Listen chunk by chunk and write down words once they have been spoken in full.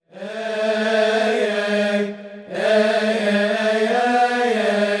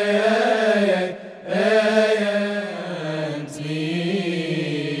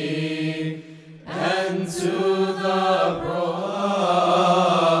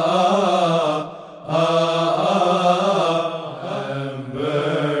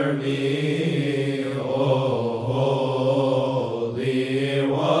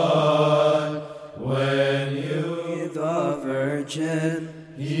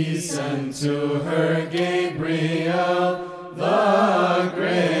He sent to her Gabriel, the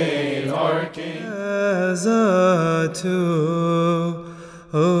great archangel, as a two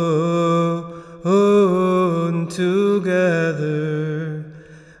together,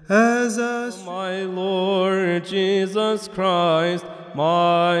 as a My Lord Jesus Christ,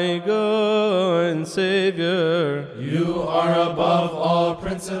 my good Savior, you are above all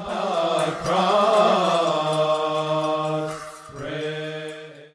principal crown.